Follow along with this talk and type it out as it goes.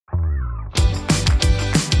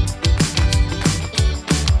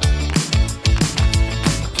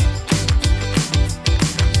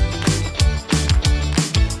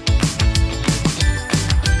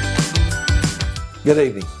Good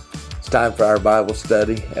evening. It's time for our Bible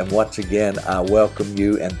study, and once again, I welcome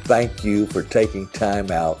you and thank you for taking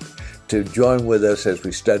time out to join with us as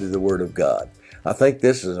we study the Word of God. I think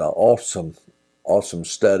this is an awesome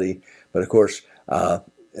study, but of course,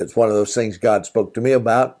 it's one of those things God spoke to me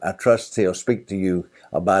about. I trust He'll speak to you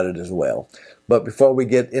about it as well. But before we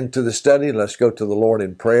get into the study, let's go to the Lord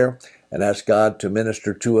in prayer and ask God to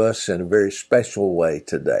minister to us in a very special way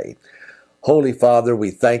today. Holy Father,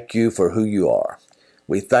 we thank you for who you are.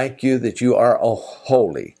 We thank you that you are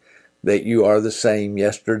holy, that you are the same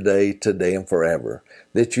yesterday, today, and forever,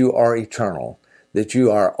 that you are eternal, that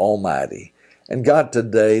you are almighty. And God,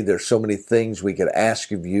 today there's so many things we could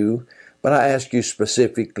ask of you, but I ask you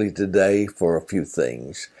specifically today for a few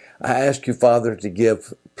things. I ask you, Father, to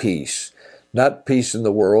give peace, not peace in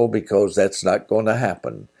the world, because that's not going to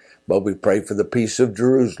happen. But we pray for the peace of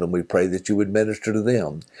Jerusalem. We pray that you would minister to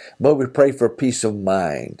them. But we pray for peace of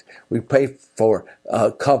mind. We pray for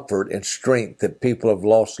comfort and strength that people have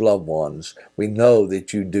lost loved ones. We know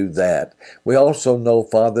that you do that. We also know,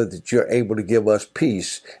 Father, that you're able to give us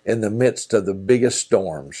peace in the midst of the biggest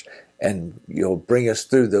storms. And you'll bring us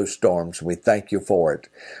through those storms. We thank you for it.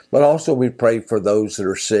 But also we pray for those that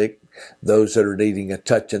are sick, those that are needing a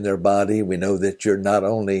touch in their body. We know that you're not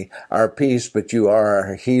only our peace, but you are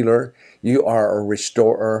our healer. You are a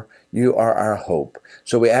restorer. You are our hope.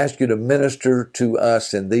 So we ask you to minister to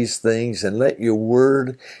us in these things and let your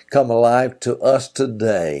word come alive to us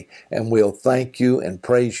today. And we'll thank you and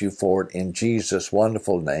praise you for it in Jesus'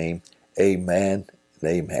 wonderful name. Amen and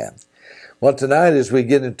amen. Well, tonight as we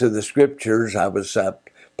get into the scriptures, I was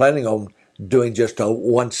planning on doing just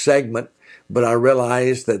one segment, but I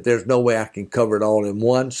realized that there's no way I can cover it all in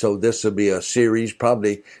one, so this will be a series,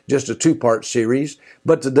 probably just a two-part series.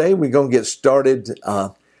 But today we're going to get started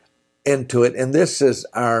into it, and this is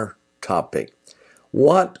our topic.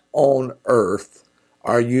 What on earth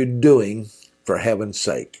are you doing for heaven's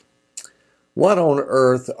sake? What on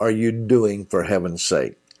earth are you doing for heaven's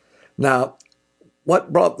sake? Now,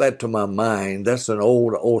 what brought that to my mind, that's an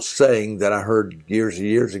old saying that I heard years and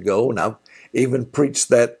years ago, and I've even preached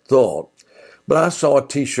that thought. But I saw a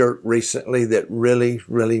t-shirt recently that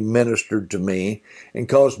really ministered to me and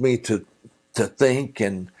caused me to think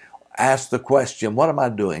and ask the question, what am I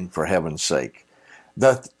doing for heaven's sake?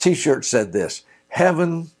 The t-shirt said this: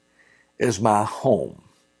 heaven is my home.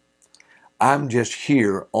 I'm just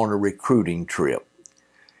here on a recruiting trip.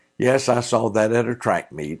 Yes, I saw that at a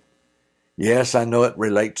track meet. Yes, I know it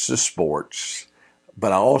relates to sports,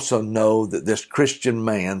 but I also know that this Christian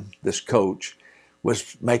man, this coach,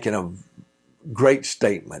 was making a great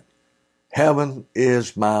statement. Heaven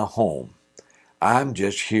is my home. I'm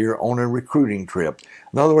just here on a recruiting trip.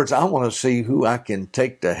 In other words, I want to see who I can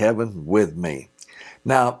take to heaven with me.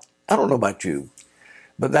 Now, I don't know about you,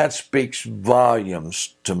 but that speaks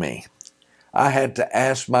volumes to me. I had to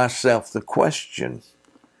ask myself the question,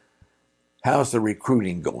 how's the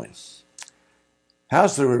recruiting going?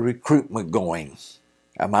 How's the recruitment going?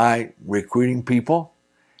 Am I recruiting people?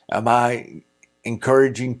 Am I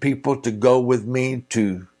encouraging people to go with me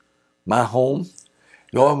to my home?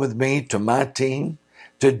 Going with me to my team?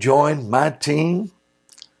 To join my team?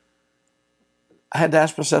 I had to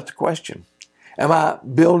ask myself the question. Am I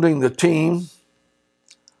building the team?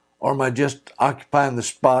 Or am I just occupying the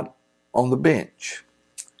spot on the bench?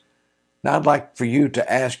 Now I'd like for you to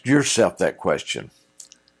ask yourself that question.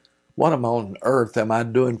 What on earth am I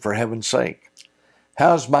doing for heaven's sake?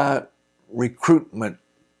 How's my recruitment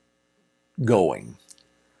going?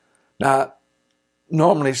 Now,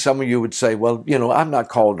 normally some of you would say, well, I'm not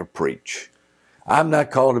called to preach. I'm not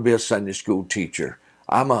called to be a Sunday school teacher.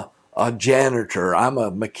 I'm a janitor. I'm a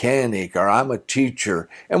mechanic, or I'm a teacher.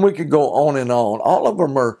 And we could go on and on. All of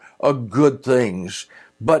them are good things.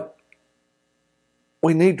 But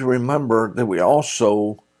we need to remember that we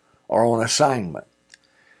also are on assignment.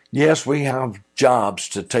 Yes, we have jobs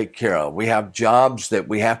to take care of. We have jobs that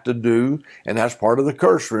we have to do, and that's part of the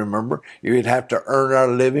curse, remember. You'd have to earn our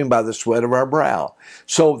living by the sweat of our brow.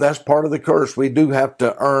 So that's part of the curse. We do have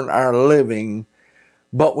to earn our living,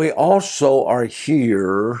 but we also are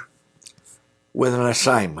here with an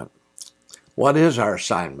assignment. What is our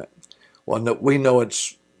assignment? Well, we know it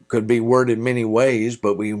could be worded many ways,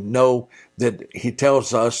 but we know that He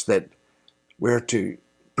tells us that we're to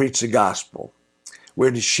preach the gospel.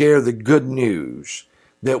 We're to share the good news,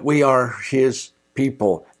 that we are His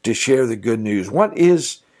people to share the good news. What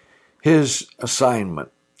is His assignment?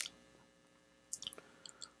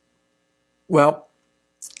 Well,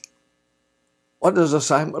 what does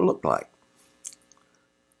assignment look like?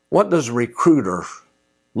 What does a recruiter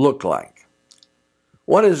look like?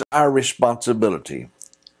 What is our responsibility?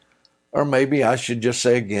 Or maybe I should just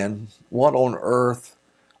say again, what on earth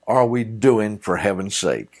are we doing for heaven's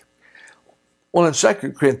sake? Well, in 2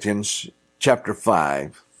 Corinthians chapter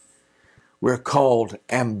 5, we're called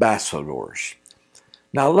ambassadors.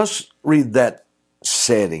 Now let's read that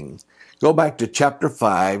setting. Go back to chapter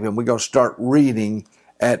 5, and we're going to start reading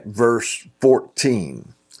at verse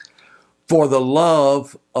 14. For the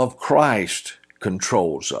love of Christ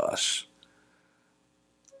controls us.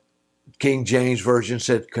 King James Version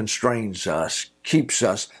said constrains us, keeps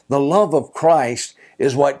us. The love of Christ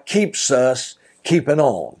is what keeps us keeping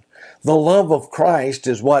on. The love of Christ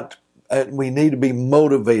is what we need to be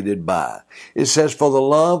motivated by. It says, for the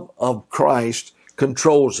love of Christ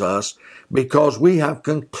controls us, because we have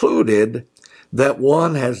concluded that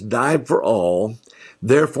one has died for all,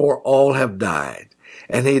 therefore all have died.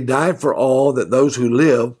 And he died for all, that those who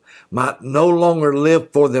live might no longer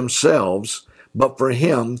live for themselves, but for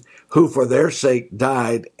him who for their sake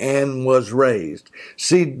died and was raised.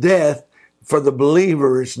 See, death for the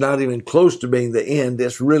believer is not even close to being the end.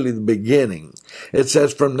 It's really the beginning. It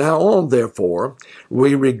says, from now on, therefore,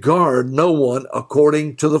 we regard no one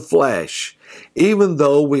according to the flesh. Even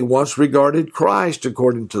though we once regarded Christ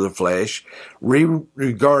according to the flesh, we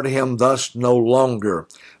regard him thus no longer.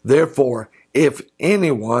 Therefore, if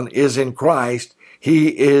anyone is in Christ,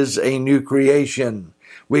 he is a new creation.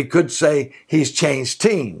 We could say he's changed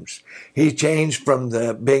teams. He changed from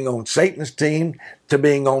being on Satan's team to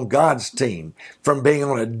being on God's team, from being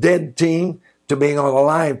on a dead team to being on a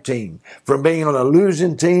live team, from being on a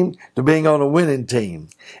losing team to being on a winning team.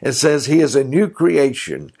 It says he is a new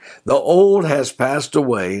creation. The old has passed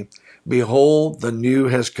away. Behold, the new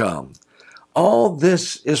has come. All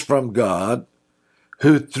this is from God,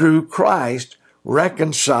 who through Christ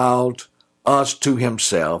reconciled us to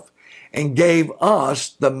himself and gave us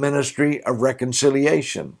the ministry of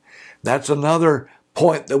reconciliation. That's another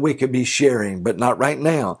point that we could be sharing, but not right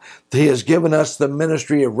now. He has given us the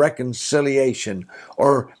ministry of reconciliation,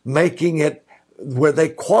 or making it where they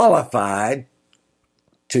qualified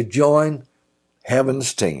to join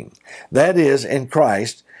heaven's team. That is, in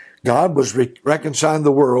Christ, God was reconciling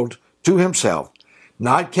the world to himself,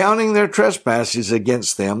 not counting their trespasses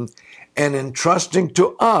against them, and entrusting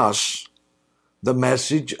to us the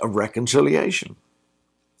message of reconciliation.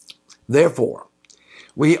 Therefore,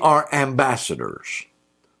 we are ambassadors.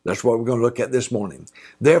 That's what we're going to look at this morning.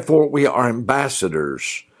 Therefore, we are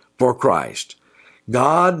ambassadors for Christ,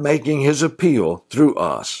 God making his appeal through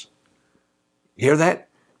us. Hear that?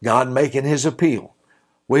 God making his appeal.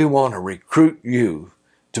 We want to recruit you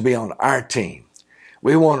to be on our team.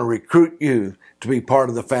 We want to recruit you to be part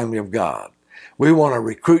of the family of God. We want to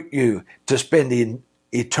recruit you to spend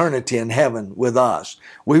eternity in heaven with us.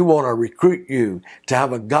 We want to recruit you to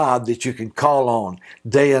have a God that you can call on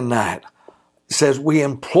day and night. It says we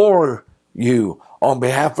implore you on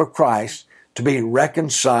behalf of Christ to be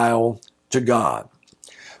reconciled to God.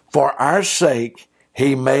 For our sake,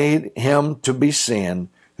 he made him to be sin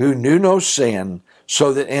who knew no sin,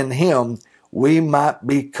 so that in him we might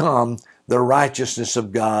become the righteousness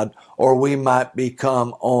of God, or we might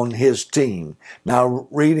become on his team. Now,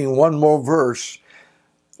 reading one more verse,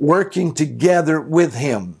 working together with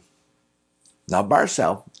him, not by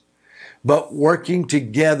ourselves, but working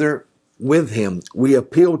together with him, we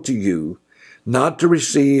appeal to you not to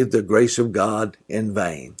receive the grace of God in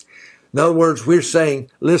vain. In other words, we're saying,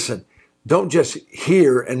 listen, don't just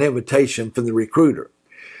hear an invitation from the recruiter.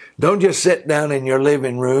 Don't just sit down in your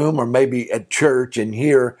living room or maybe at church and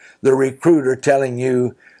hear the recruiter telling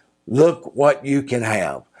you, look what you can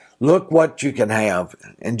have. Look what you can have.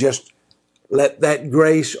 And just let that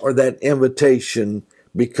grace or that invitation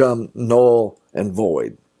become null and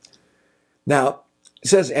void. Now, it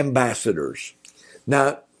says ambassadors.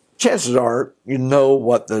 Now, chances are you know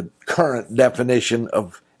what the current definition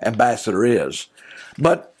of ambassador is.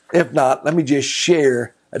 But if not, let me just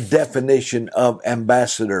share a definition of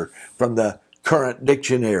ambassador from the current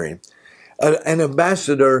dictionary. An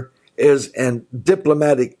ambassador is a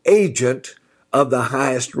diplomatic agent of the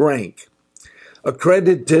highest rank,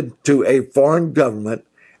 accredited to a foreign government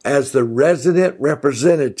as the resident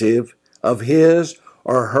representative of his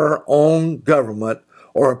or her own government,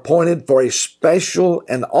 or appointed for a special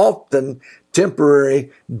and often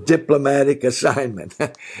temporary diplomatic assignment.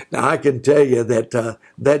 Now, I can tell you that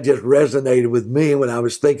that just resonated with me when I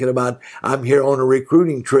was thinking about I'm here on a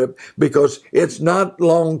recruiting trip, because it's not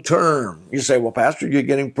long term. You say, well, Pastor, you're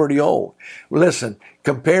getting pretty old. Listen,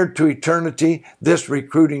 compared to eternity, this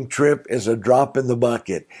recruiting trip is a drop in the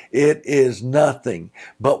bucket. It is nothing.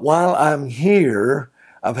 But while I'm here,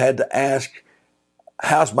 I've had to ask,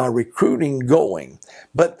 how's my recruiting going?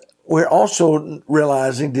 But we're also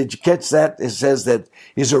realizing, did you catch that? It says that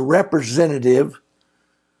he's a representative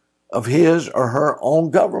of his or her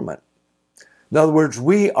own government. In other words,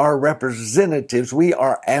 we are representatives. We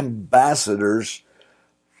are ambassadors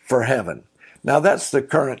for heaven. Now, that's the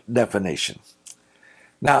current definition.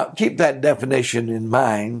 Now, keep that definition in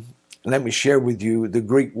mind. Let me share with you the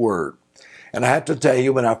Greek word. And I have to tell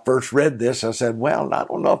you, when I first read this, I said, well, I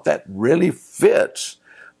don't know if that really fits.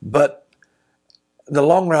 But the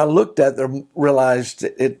longer I looked at it, I realized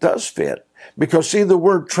it does fit. Because, see, the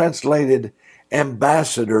word translated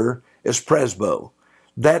ambassador is presbo.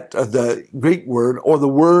 That the Greek word, or the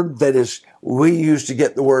word that is we use to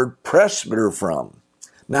get the word presbyter from.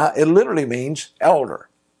 Now, it literally means elder.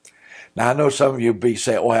 Now, I know some of you be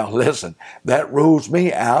saying, well, listen, that rules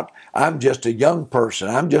me out. I'm just a young person.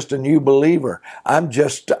 I'm just a new believer. I'm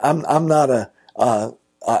not a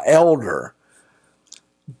elder.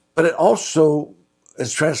 But it also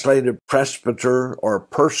is translated presbyter, or a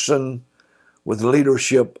person with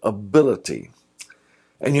leadership ability.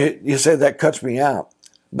 And you say that cuts me out.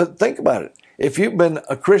 But think about it. If you've been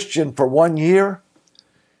a Christian for 1 year,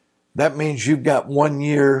 that means you've got 1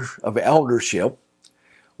 year of eldership,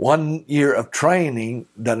 1 year of training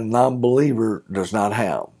that a non-believer does not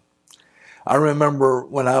have. I remember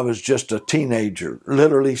when I was just a teenager,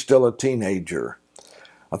 literally still a teenager,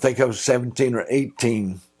 I think I was 17 or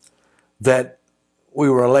 18, that we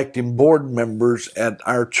were electing board members at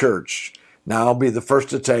our church. Now, I'll be the first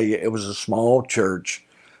to tell you, it was a small church,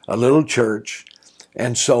 a little church.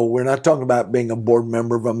 And so we're not talking about being a board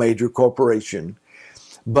member of a major corporation,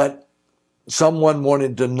 but someone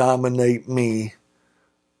wanted to nominate me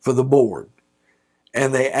for the board.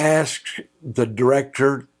 And they asked the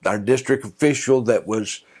director, our district official that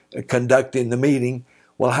was conducting the meeting,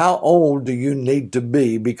 well, how old do you need to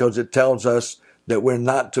be? Because it tells us that we're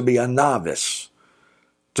not to be a novice,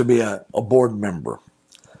 to be a board member.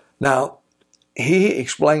 Now, he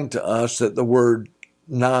explained to us that the word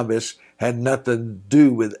novice had nothing to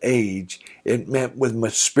do with age. It meant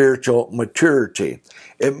with spiritual maturity.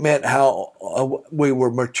 It meant how we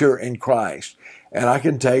were mature in Christ. And I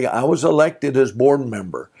can tell you, I was elected as board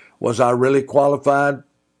member. Was I really qualified?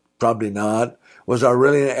 Probably not. Was I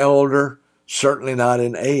really an elder? Certainly not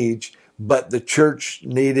in age. But the church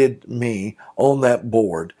needed me on that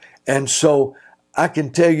board. And so I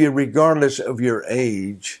can tell you, regardless of your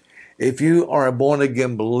age, if you are a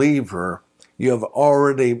born-again believer, you have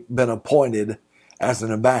already been appointed as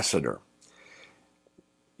an ambassador.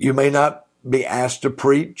 You may not be asked to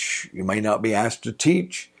preach. You may not be asked to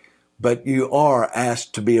teach, but you are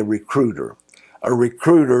asked to be a recruiter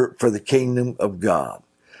for the kingdom of God.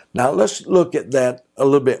 Now, let's look at that a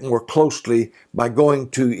little bit more closely by going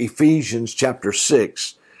to Ephesians chapter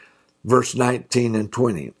 6, verse 19 and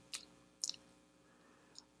 20.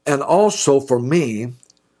 And also for me,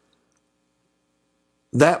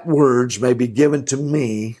 that words may be given to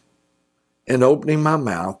me in opening my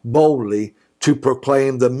mouth boldly to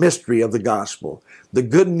proclaim the mystery of the gospel, the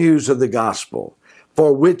good news of the gospel,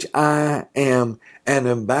 for which I am an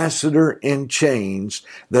ambassador in chains,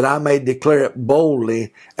 that I may declare it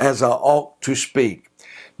boldly as I ought to speak.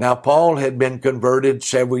 Now, Paul had been converted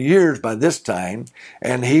several years by this time,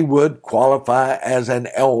 and he would qualify as an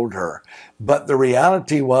elder. But the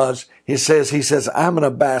reality was, he says, I'm an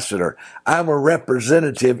ambassador. I'm a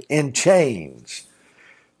representative in chains.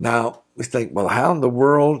 Now, we think, well, how in the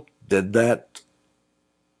world did that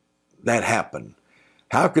happen?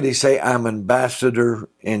 How could he say, I'm ambassador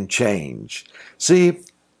in chains? See,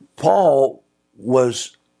 Paul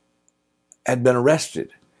had been arrested.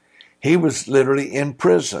 He was literally in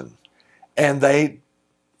prison, and they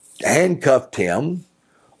handcuffed him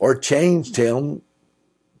or changed him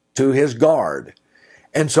to his guard.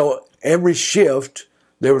 And so every shift,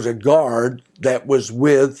 there was a guard that was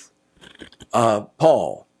with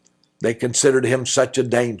Paul. They considered him such a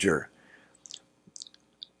danger.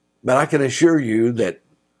 But I can assure you that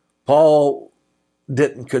Paul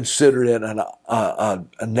didn't consider it a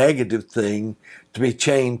negative thing to be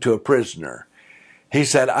chained to a prisoner. He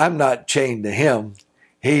said, I'm not chained to him.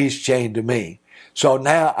 He's chained to me. So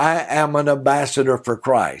now I am an ambassador for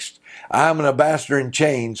Christ. I'm an ambassador in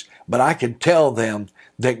chains, but I can tell them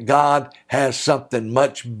that God has something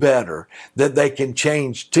much better, that they can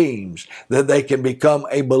change teams, that they can become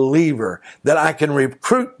a believer, that I can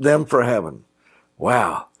recruit them for heaven.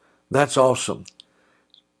 Wow, that's awesome.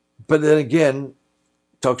 But then again,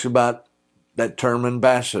 talks about that term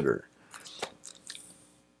ambassador.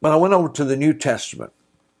 But I went over to the New Testament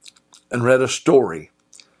and read a story,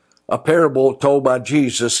 a parable told by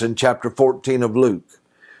Jesus in chapter 14 of Luke,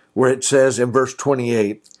 where it says in verse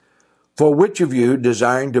 28, For which of you,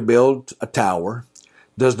 desiring to build a tower,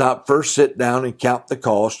 does not first sit down and count the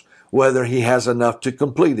cost, whether he has enough to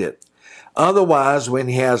complete it? Otherwise, when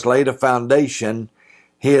he has laid a foundation,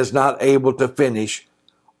 he is not able to finish.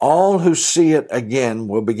 All who see it again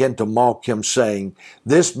will begin to mock him, saying,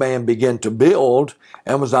 this man began to build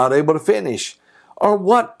and was not able to finish. Or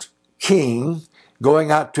what king,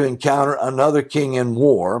 going out to encounter another king in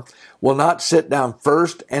war, will not sit down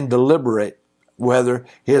first and deliberate whether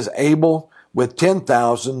he is able with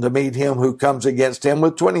 10,000 to meet him who comes against him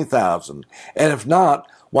with 20,000? And if not,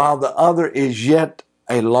 while the other is yet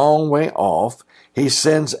a long way off, he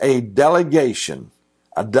sends a delegation,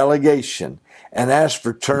 and asks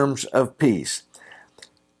for terms of peace.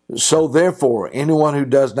 So therefore, anyone who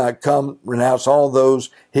does not come, renounce all those,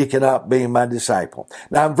 he cannot be my disciple.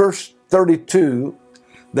 Now in verse 32,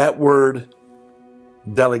 that word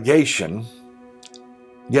delegation,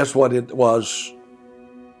 guess what it was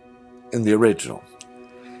in the original?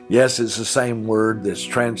 Yes, it's the same word that's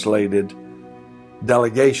translated,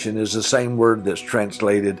 delegation is the same word that's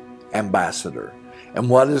translated ambassador. And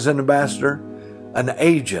what is an ambassador? An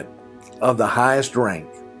agent of the highest rank,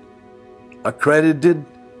 accredited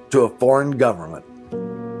to a foreign government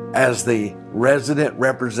as the resident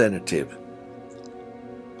representative,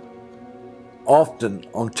 often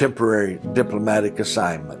on temporary diplomatic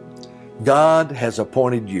assignment. God has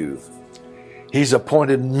appointed you. He's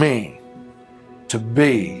appointed me to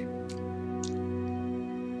be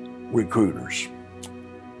recruiters.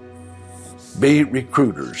 Be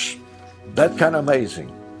recruiters. That's kind of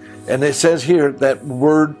amazing. And it says here that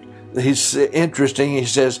word, he's interesting, he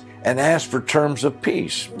says, and ask for terms of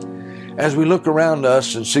peace. As we look around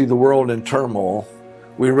us and see the world in turmoil,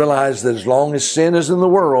 we realize that as long as sin is in the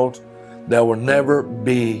world, there will never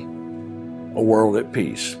be a world at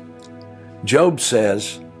peace. Job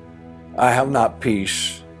says, I have not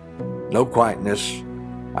peace, no quietness,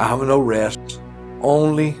 I have no rest,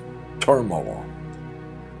 only turmoil.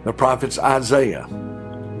 The prophets Isaiah,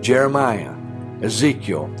 Jeremiah,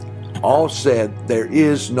 Ezekiel, all said there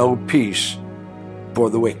is no peace for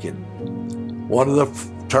the wicked. One of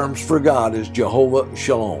the terms for God is Jehovah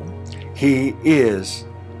Shalom. He is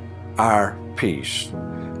our peace.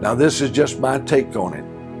 Now this is just my take on it.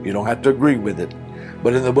 You don't have to agree with it.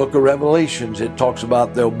 But in the book of Revelations, it talks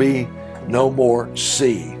about there'll be no more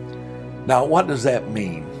sea. Now what does that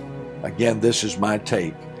mean? Again, this is my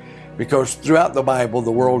take. Because throughout the Bible,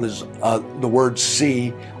 the world is the word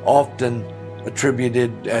sea often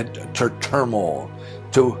attributed to turmoil,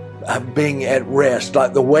 to being at rest,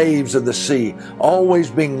 like the waves of the sea,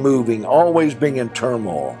 always being moving, always being in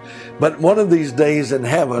turmoil. But one of these days in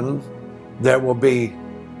heaven, there will be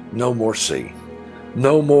no more sea,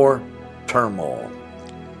 no more turmoil,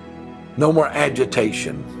 no more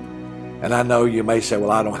agitation. And I know you may say,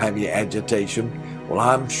 well, I don't have any agitation. Well,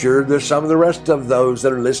 I'm sure there's some of the rest of those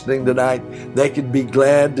that are listening tonight, they could be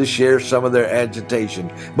glad to share some of their agitation.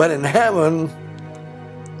 But in heaven,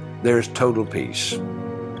 there's total peace.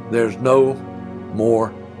 There's no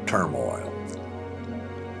more turmoil.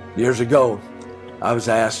 Years ago, I was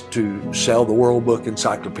asked to sell the World Book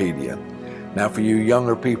Encyclopedia. Now for you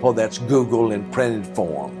younger people, that's Google in printed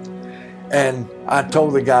form. And I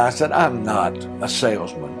told the guy, I said, I'm not a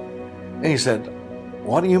salesman. And he said,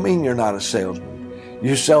 what do you mean you're not a salesman?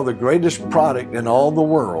 You sell the greatest product in all the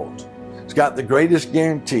world. It's got the greatest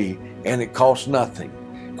guarantee and it costs nothing.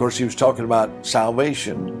 Of course, he was talking about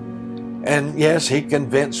salvation. And yes, he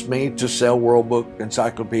convinced me to sell World Book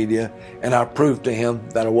Encyclopedia, and I proved to him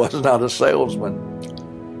that I was not a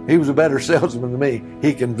salesman. He was a better salesman than me.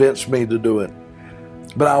 He convinced me to do it.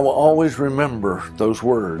 But I will always remember those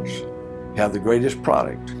words. You have the greatest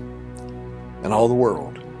product in all the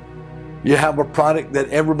world. You have a product that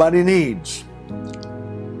everybody needs,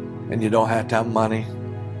 and you don't have to have money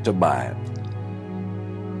to buy it.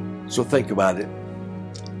 So think about it.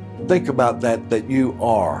 Think about that you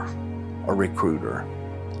are a recruiter.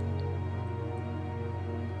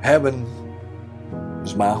 Heaven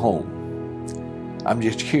is my home. I'm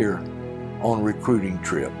just here on a recruiting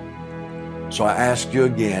trip. So I ask you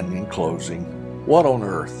again in closing, what on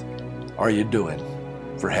earth are you doing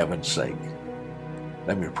for heaven's sake?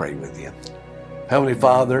 Let me pray with you. Heavenly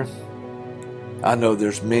Father, I know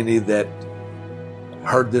there's many that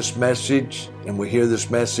heard this message and will hear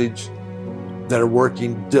this message that are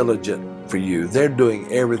working diligent for you. They're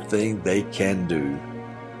doing everything they can do.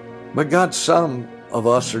 But God, some of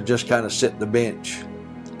us are just kind of sitting the bench.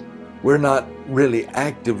 We're not really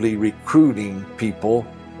actively recruiting people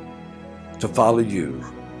to follow you,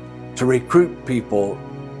 to recruit people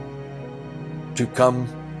to come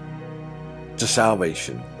to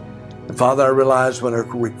salvation. And Father, I realize when a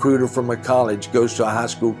recruiter from a college goes to a high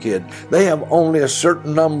school kid, they have only a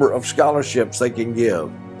certain number of scholarships they can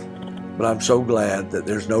give. But I'm so glad that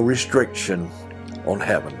there's no restriction on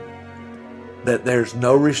heaven. That there's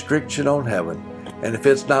no restriction on heaven. And if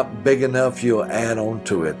it's not big enough, you'll add on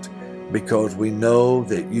to it, because we know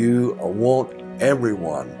that you want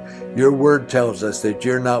everyone. Your word tells us that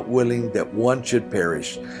you're not willing that one should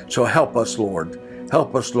perish. So help us, Lord.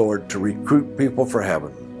 Help us, Lord, to recruit people for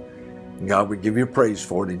heaven. And God, we give you praise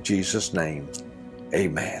for it in Jesus' name.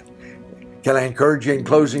 Amen. Can I encourage you in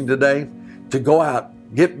closing today to go out,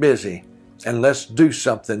 get busy, and let's do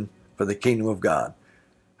something for the kingdom of God.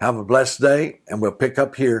 Have a blessed day, and we'll pick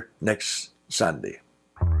up here next Sunday.